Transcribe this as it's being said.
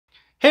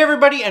Hey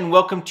everybody, and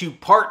welcome to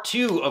part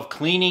 2 of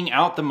cleaning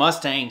out the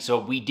Mustang. So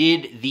we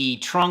did the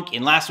trunk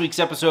in last week's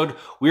episode.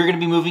 We're going to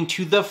be moving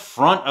to the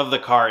front of the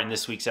car in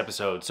this week's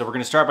episode. So we're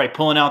going to start by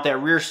pulling out that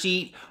rear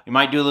seat. We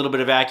might do a little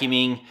bit of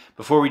vacuuming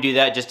before we do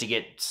that, just to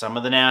get some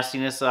of the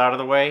nastiness out of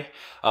the way.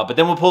 But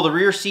then we'll pull the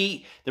rear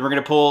seat. Then we're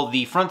going to pull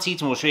the front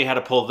seats, and we'll show you how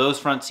to pull those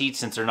front seats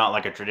since they're not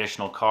like a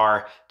traditional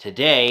car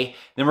today.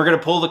 Then we're going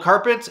to pull the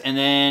carpets, and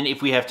then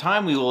if we have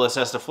time, we will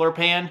assess the floor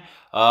pan.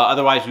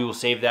 Otherwise, we will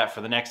save that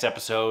for the next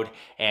episode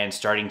and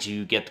starting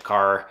to get the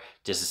car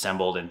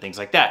disassembled and things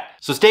like that.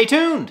 So stay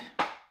tuned!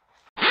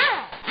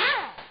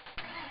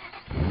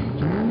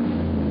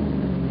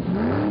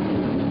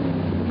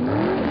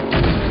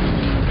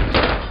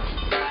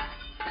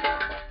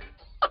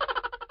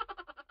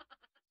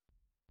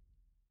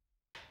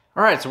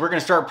 Alright, so we're going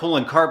to start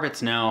pulling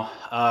carpets now.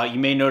 You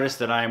may notice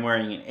that I'm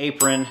wearing an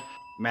apron,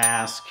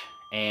 mask,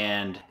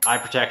 and eye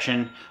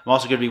protection. I'm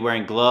also going to be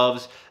wearing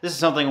gloves. This is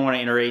something I want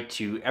to iterate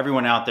to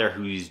everyone out there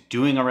who's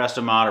doing a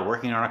resto mod or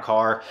working on a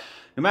car.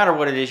 No matter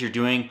what it is you're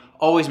doing,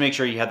 always make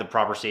sure you have the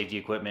proper safety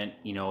equipment,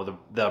 you know,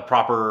 the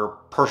proper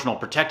personal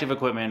protective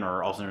equipment,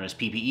 or also known as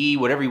PPE,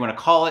 whatever you want to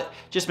call it.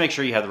 Just make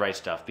sure you have the right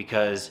stuff,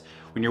 because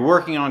when you're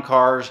working on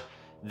cars,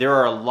 there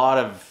are a lot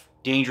of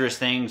dangerous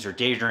things or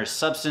dangerous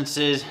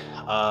substances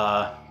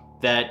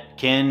that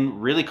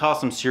can really cause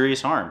some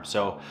serious harm.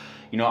 So,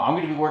 you know, I'm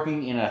going to be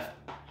working in a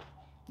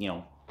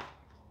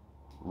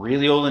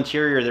really old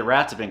interior that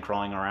rats have been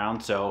crawling around.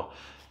 So,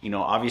 you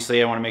know,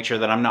 obviously I want to make sure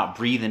that I'm not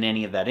breathing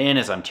any of that in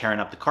as I'm tearing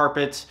up the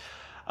carpets.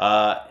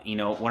 You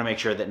know, want to make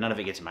sure that none of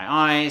it gets in my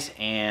eyes.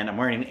 And I'm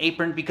wearing an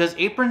apron because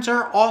aprons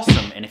are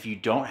awesome. And if you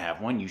don't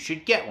have one, you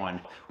should get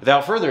one.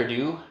 Without further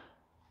ado,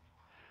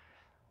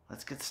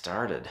 let's get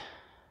started.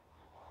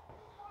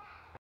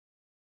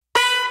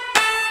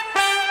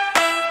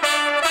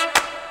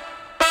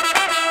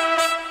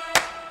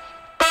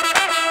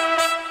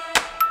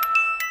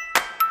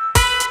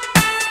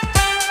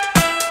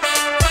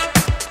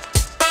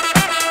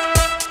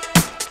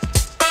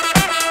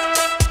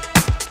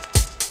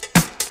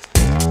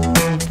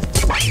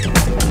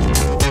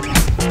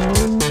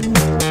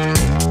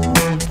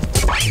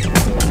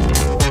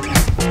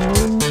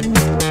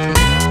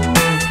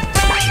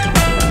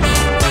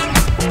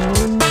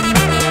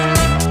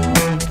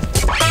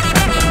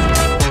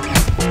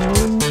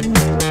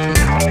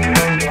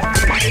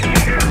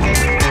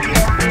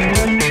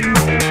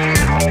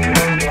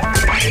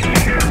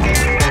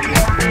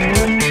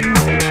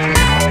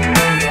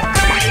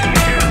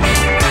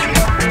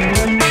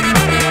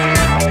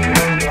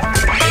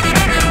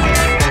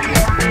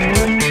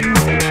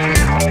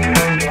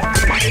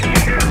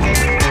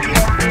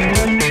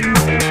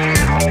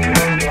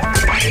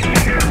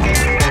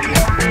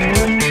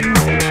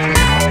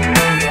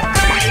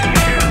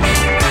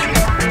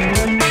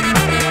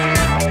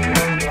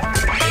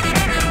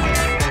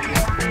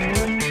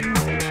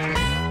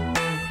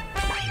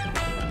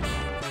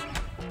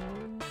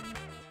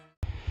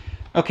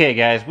 Okay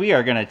guys, we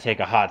are gonna take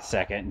a hot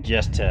second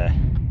just to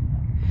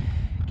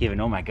give an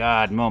oh my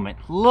god moment.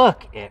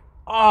 Look at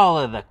all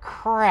of the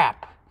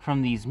crap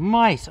from these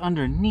mice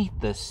underneath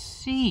the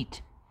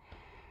seat.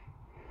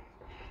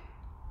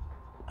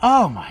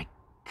 Oh my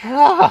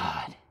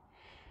god.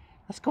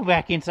 Let's go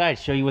back inside and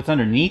show you what's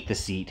underneath the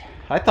seat.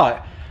 I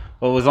thought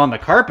what was on the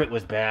carpet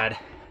was bad.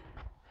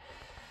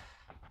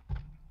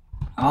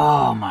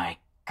 Oh my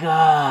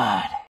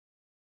god.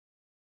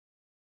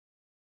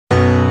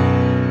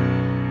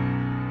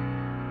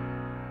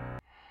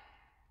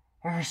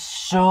 There's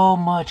so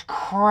much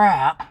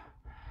crap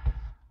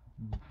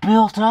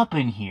built up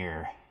in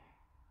here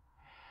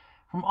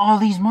from all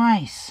these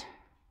mice.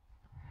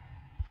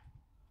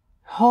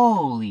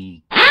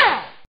 Holy.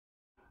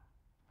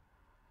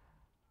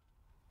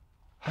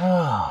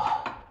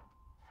 Oh.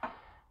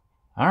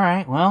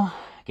 Alright, well,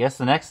 I guess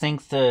the next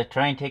thing's to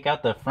try and take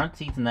out the front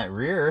seats and that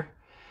rear.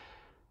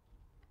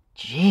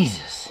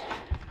 Jesus.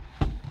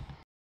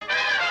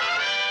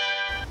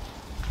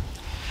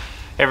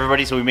 Hey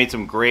everybody, so we made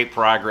some great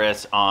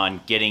progress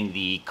on getting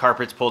the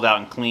carpets pulled out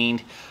and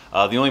cleaned.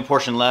 The only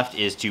portion left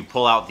is to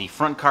pull out the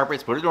front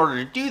carpets, but in order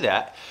to do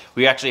that,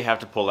 we actually have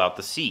to pull out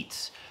the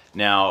seats.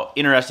 Now,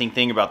 interesting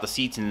thing about the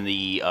seats in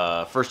the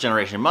first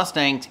generation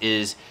Mustangs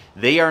is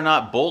they are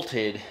not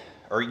bolted,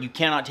 or you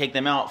cannot take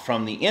them out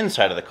from the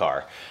inside of the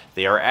car.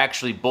 They are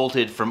actually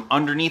bolted from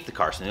underneath the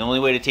car. So the only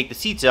way to take the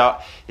seats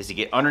out is to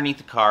get underneath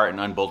the car and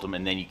unbolt them,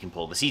 and then you can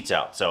pull the seats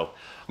out. So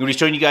I'm going to be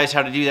showing you guys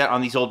how to do that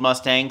on these old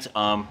Mustangs.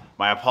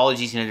 My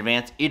apologies in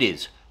advance. It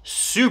is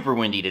super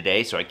windy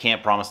today, so I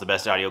can't promise the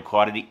best audio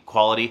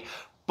quality,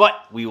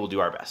 but we will do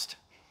our best.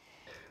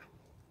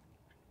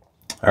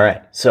 All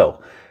right,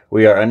 so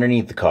we are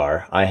underneath the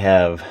car. I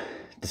have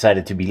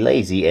decided to be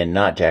lazy and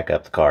not jack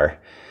up the car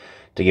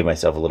to give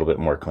myself a little bit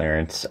more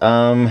clearance.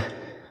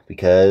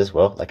 Because,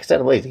 well, like I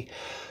said, I'm lazy.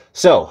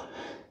 So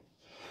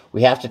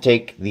we have to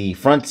take the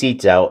front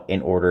seats out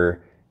in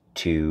order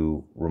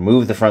to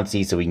remove the front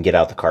seat so we can get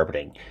out the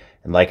carpeting.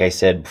 And like I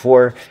said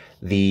before,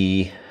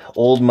 the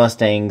old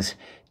Mustangs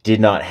did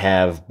not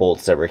have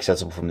bolts that were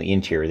accessible from the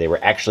interior. They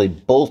were actually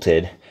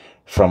bolted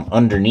from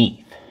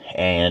underneath.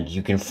 And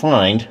you can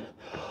find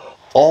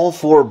all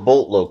 4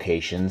 bolt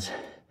locations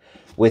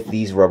with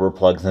these rubber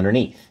plugs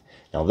underneath.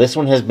 Now this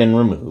one has been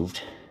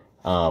removed.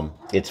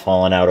 It's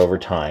fallen out over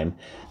time.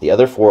 The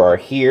other 4 are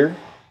here,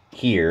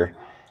 here,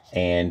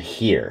 and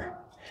here.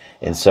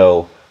 And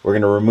so we're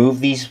going to remove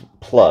these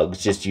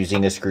plugs just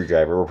using a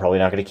screwdriver. We're probably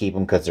not going to keep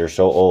them because they're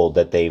so old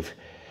that they've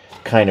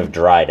kind of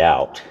dried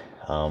out.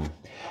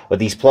 But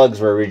these plugs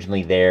were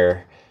originally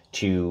there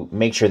to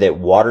make sure that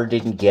water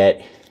didn't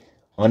get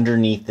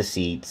underneath the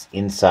seats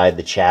inside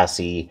the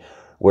chassis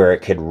where it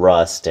could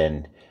rust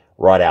and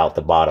rot out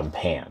the bottom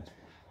pan.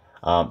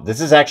 This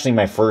is actually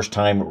my first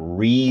time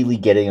really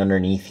getting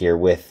underneath here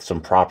with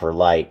some proper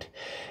light,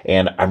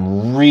 and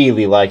I'm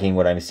really liking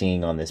what I'm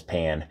seeing on this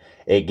pan.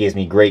 It gives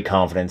me great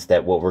confidence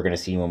that what we're going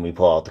to see when we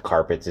pull out the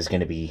carpets is going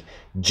to be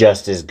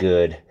just as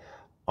good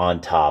on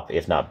top,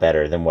 if not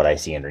better, than what I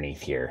see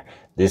underneath here.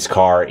 This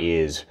car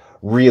is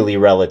really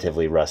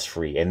relatively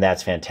rust-free, and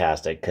that's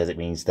fantastic because it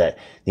means that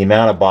the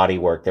amount of body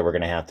work that we're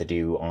going to have to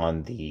do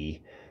on the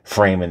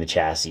frame and the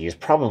chassis is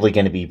probably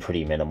going to be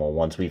pretty minimal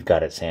once we've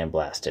got it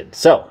sandblasted.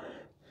 So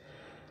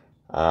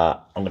I'm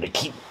going to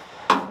keep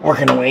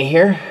working away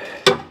here.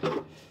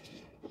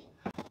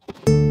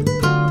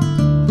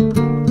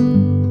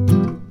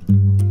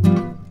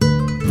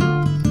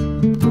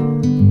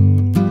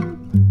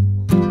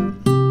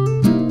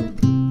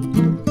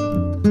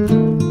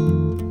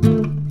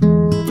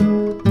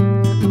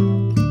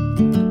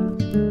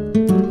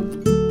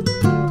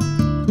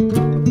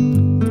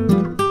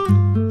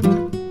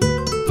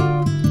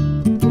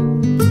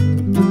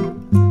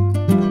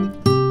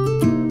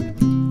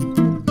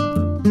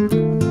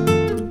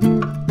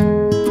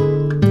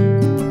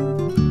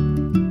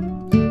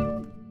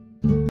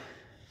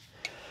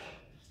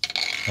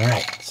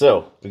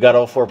 So we got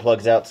all 4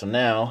 plugs out, so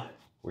now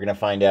we're going to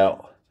find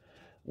out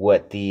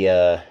what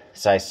the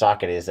size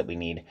socket is that we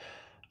need.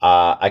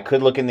 I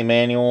could look in the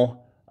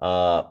manual,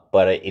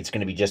 but it's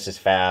going to be just as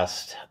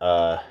fast,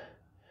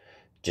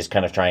 just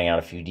kind of trying out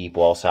a few deep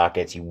wall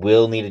sockets. You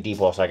will need a deep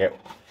wall socket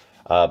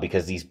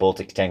because these bolts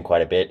extend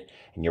quite a bit,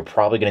 and you're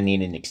probably going to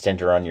need an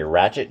extender on your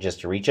ratchet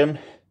just to reach them.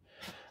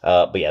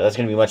 But yeah, that's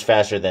going to be much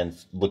faster than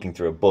looking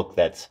through a book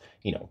that's,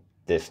 you know,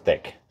 this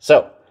thick.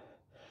 So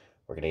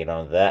we're going to get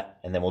onto that,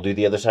 and then we'll do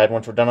the other side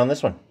once we're done on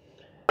this one.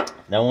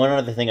 Now, one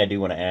other thing I do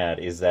want to add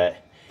is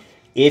that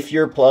if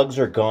your plugs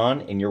are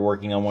gone and you're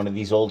working on one of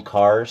these old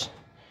cars,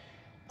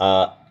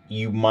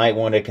 you might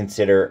want to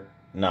consider,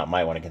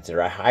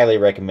 I highly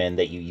recommend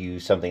that you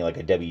use something like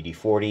a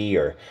WD-40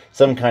 or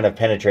some kind of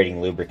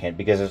penetrating lubricant,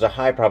 because there's a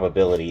high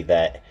probability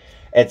that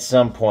at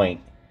some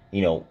point,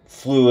 you know,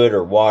 fluid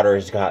or water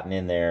has gotten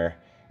in there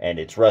and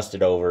it's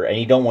rusted over, and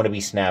you don't want to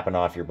be snapping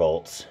off your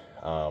bolts.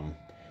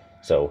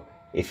 So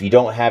if you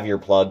don't have your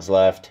plugs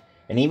left,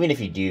 and even if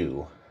you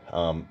do,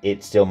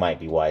 it still might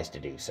be wise to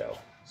do so.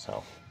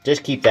 So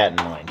just keep that in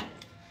mind.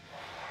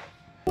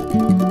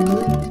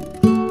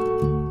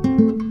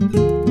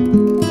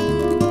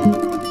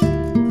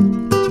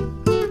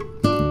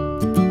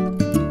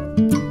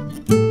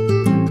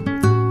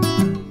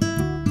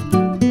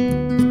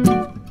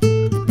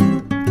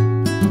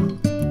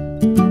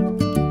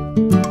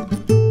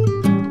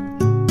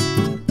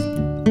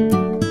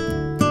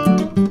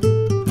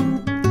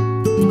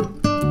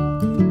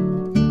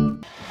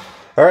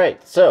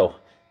 Alright, so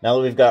now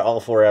that we've got all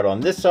 4 out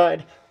on this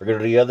side, we're going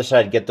to do the other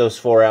side, get those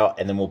 4 out,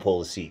 and then we'll pull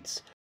the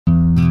seats.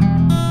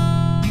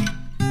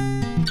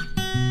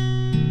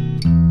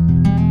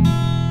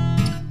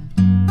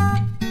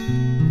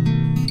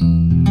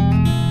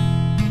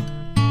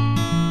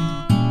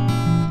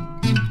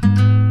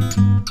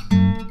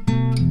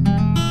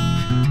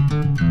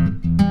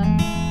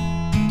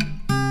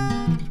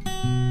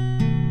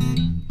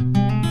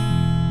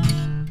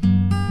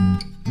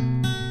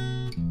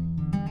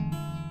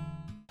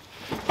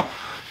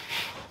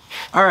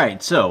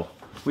 Alright, so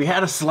we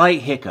had a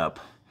slight hiccup.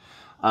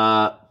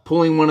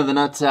 Pulling one of the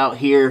nuts out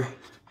here,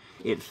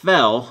 it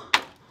fell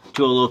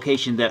to a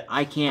location that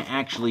I can't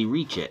actually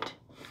reach it.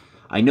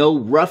 I know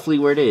roughly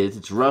where it is.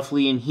 It's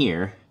roughly in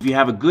here. If you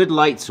have a good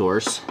light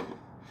source,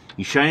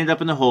 you shine it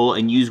up in the hole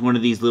and use one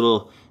of these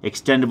little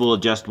extendable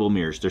adjustable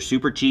mirrors. They're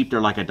super cheap.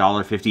 They're like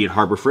 $1.50 at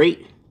Harbor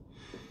Freight.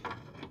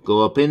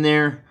 Go up in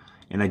there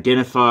and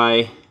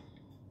identify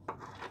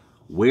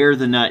where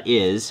the nut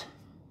is.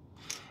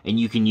 And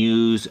you can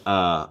use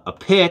a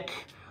pick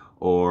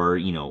or,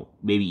 you know,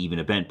 maybe even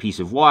a bent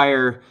piece of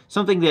wire,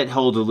 something that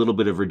holds a little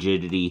bit of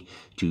rigidity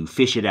to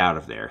fish it out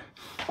of there.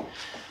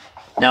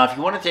 Now, if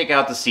you want to take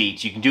out the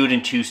seats, you can do it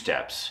in 2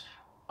 steps.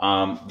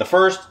 The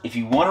first, if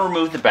you want to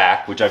remove the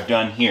back, which I've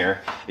done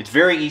here, it's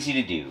very easy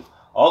to do.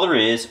 All there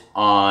is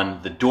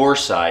on the door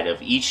side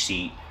of each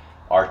seat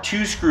are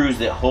 2 screws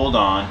that hold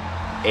on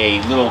a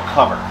little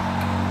cover.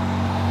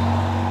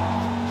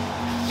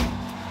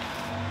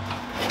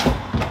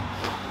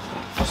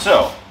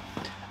 So,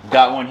 I've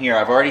got one here.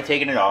 I've already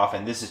taken it off,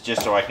 and this is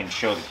just so I can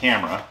show the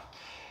camera.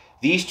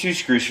 These 2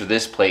 screws for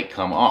this plate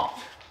come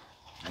off.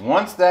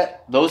 Once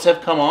those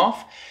have come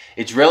off,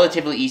 it's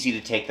relatively easy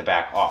to take the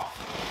back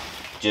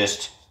off.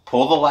 Just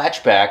pull the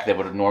latch back that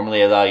would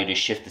normally allow you to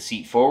shift the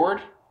seat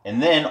forward,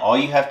 and then all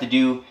you have to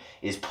do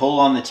is pull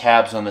on the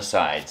tabs on the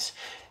sides.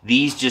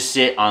 These just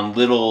sit on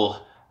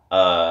little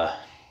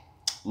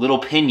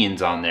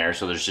pinions on there,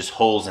 so there's just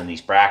holes in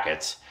these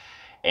brackets,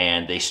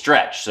 and they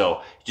stretch.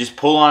 So just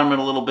pull on them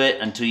a little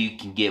bit until you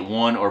can get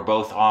one or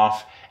both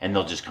off, and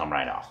they'll just come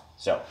right off.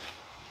 So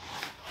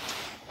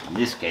in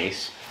this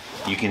case,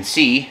 you can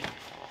see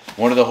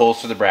one of the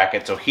holes for the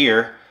bracket. So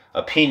here,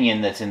 a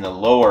pinion that's in the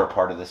lower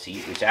part of the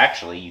seat, which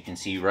actually you can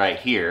see right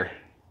here,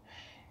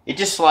 it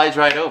just slides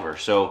right over.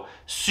 So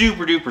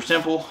super duper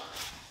simple,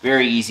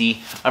 very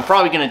easy. I'm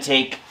probably gonna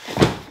take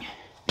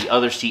the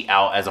other seat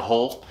out as a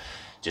whole,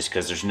 just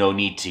because there's no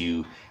need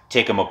to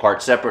take them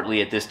apart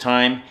separately at this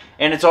time.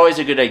 And it's always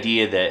a good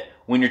idea that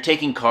when you're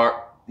taking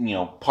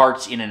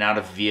parts in and out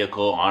of a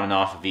vehicle, on and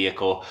off a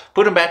vehicle,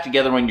 put them back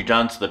together when you're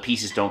done so the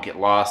pieces don't get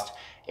lost.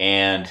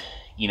 And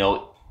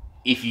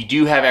if you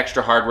do have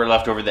extra hardware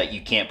left over that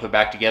you can't put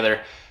back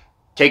together,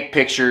 take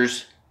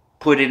pictures,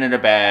 put it in a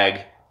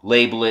bag,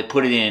 label it,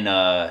 put it in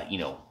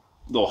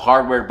little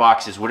hardware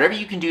boxes, whatever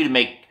you can do to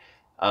make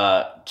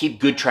keep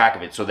good track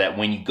of it, so that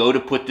when you go to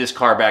put this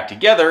car back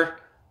together,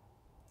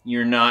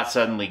 you're not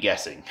suddenly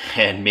guessing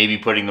and maybe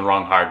putting the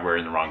wrong hardware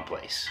in the wrong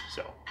place.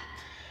 So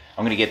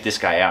I'm gonna get this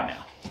guy out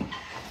now.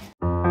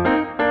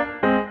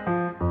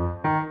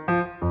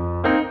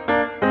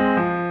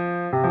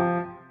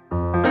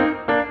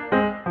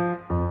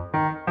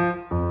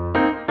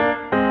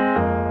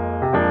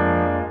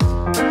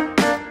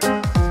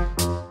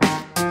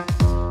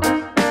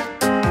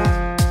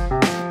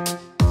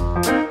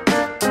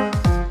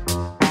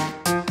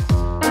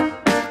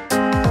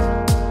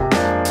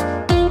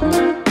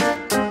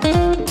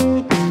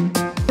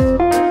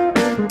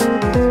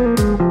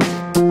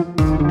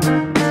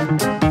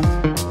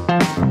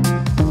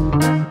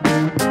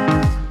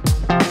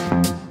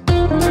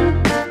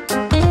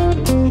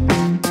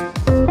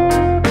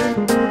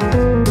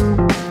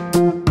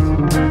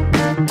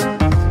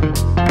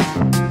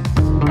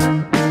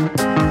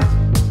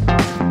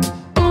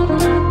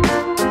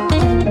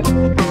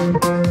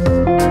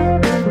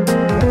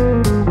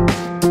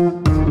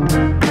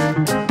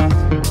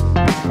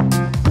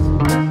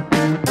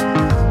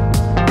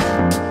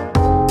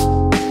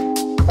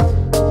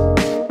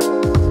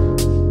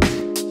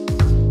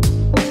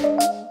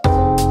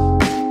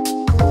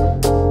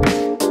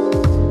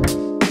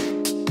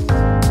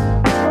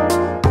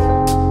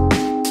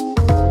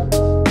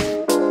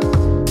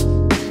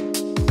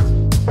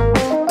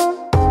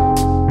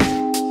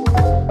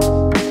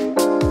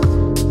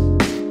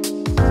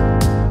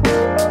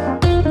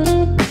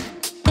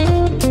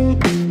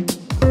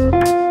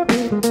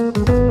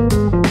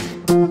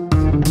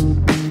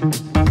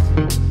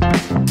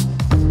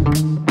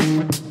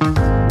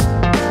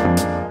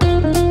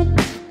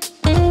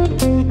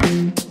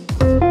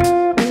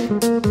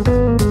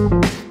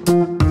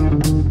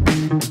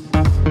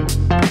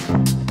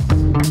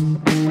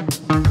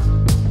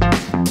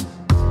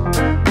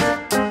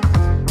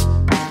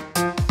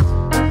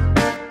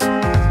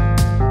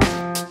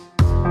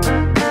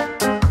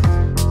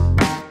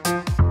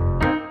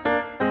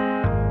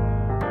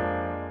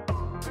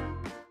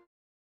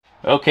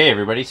 Okay,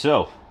 everybody,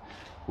 so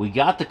we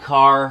got the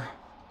car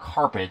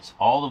carpets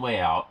all the way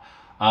out.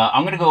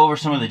 I'm going to go over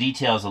some of the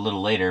details a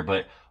little later,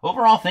 but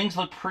overall things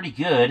look pretty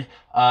good.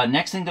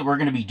 Next thing that we're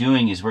going to be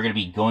doing is we're going to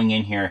be going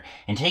in here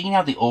and taking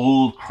out the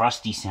old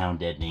crusty sound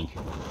deadening.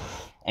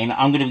 And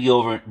I'm going to be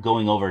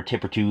going over a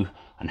tip or two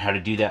on how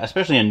to do that,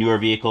 especially on newer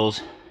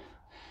vehicles.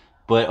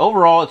 But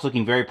overall, it's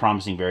looking very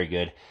promising, very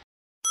good.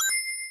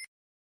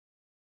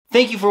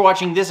 Thank you for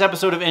watching this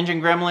episode of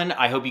Engine Gremlin.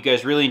 I hope you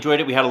guys really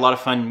enjoyed it. We had a lot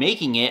of fun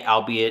making it,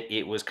 albeit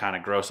it was kind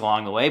of gross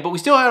along the way, but we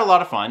still had a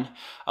lot of fun.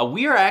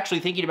 We are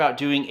actually thinking about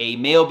doing a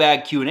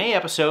mailbag Q&A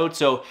episode,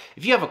 so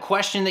if you have a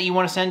question that you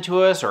want to send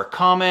to us, or a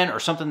comment, or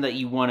something that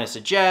you want to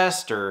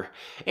suggest, or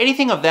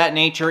anything of that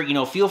nature,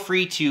 feel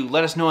free to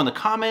let us know in the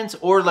comments,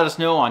 or let us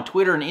know on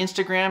Twitter and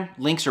Instagram.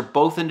 Links are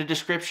both in the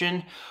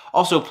description.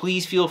 Also,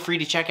 please feel free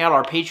to check out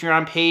our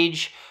Patreon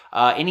page.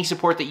 Any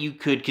support that you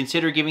could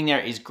consider giving there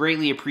is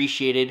greatly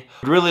appreciated.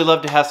 We'd really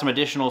love to have some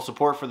additional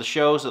support for the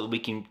show so that we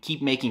can keep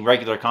making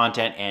regular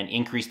content and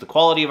increase the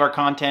quality of our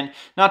content,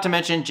 not to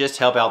mention just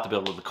help out the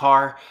build of the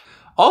car.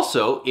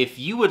 Also, if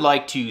you would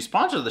like to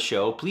sponsor the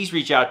show, please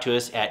reach out to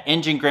us at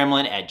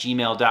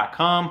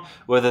enginegremlin@gmail.com,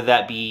 whether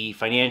that be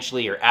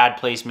financially or ad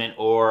placement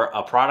or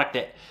a product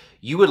that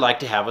you would like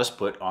to have us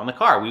put on the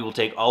car. We will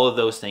take all of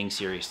those things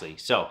seriously.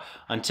 So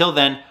until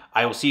then,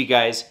 I will see you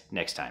guys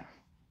next time.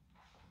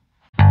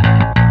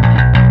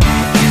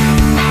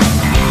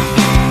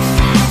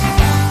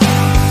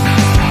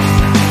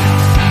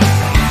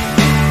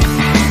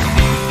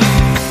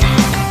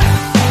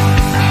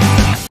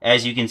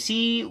 As you can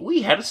see,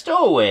 we had a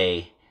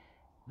stowaway.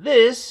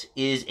 This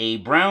is a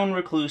brown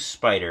recluse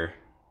spider.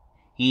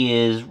 He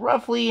is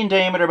roughly in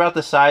diameter about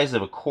the size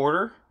of a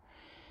quarter.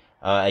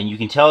 And you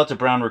can tell it's a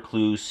brown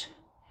recluse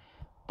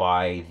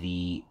by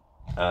the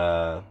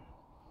violin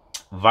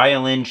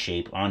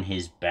shape on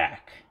his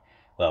back.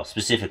 Well,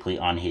 specifically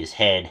on his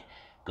head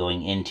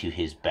going into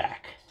his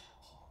back.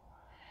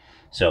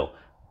 So,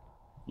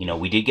 you know,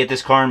 we did get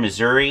this car in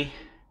Missouri.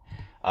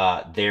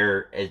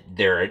 They're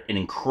an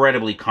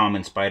incredibly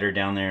common spider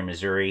down there in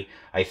Missouri.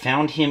 I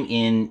found him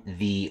in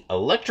the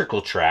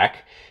electrical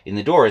track in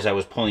the door as I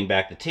was pulling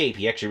back the tape.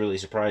 He actually really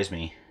surprised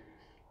me.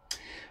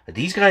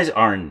 These guys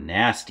are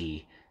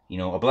nasty. You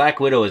know, a black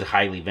widow is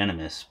highly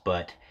venomous,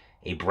 but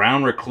a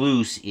brown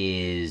recluse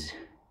is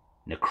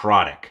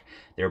necrotic.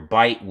 Their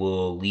bite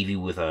will leave you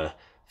with a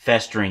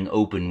festering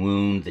open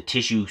wound. The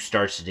tissue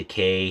starts to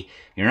decay.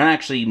 You're not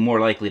actually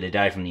more likely to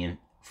die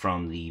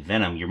from the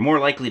venom. You're more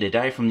likely to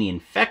die from the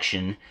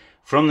infection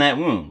from that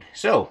wound.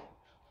 So,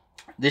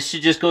 this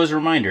should just go as a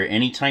reminder.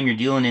 Anytime you're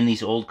dealing in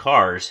these old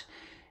cars,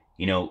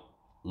 you know,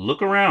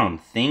 look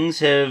around. Things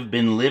have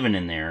been living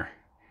in there,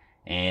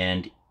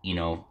 and, you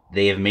know,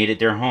 they have made it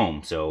their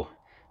home. So,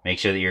 make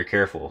sure that you're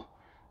careful.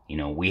 You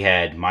know, we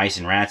had mice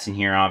and rats in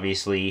here,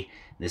 obviously.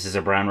 This is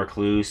a brown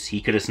recluse. He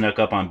could have snuck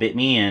up on bit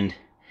me, and,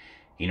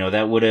 you know,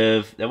 that would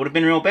have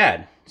been real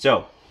bad.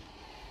 So,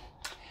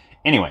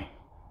 anyway,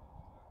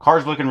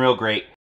 car's looking real great.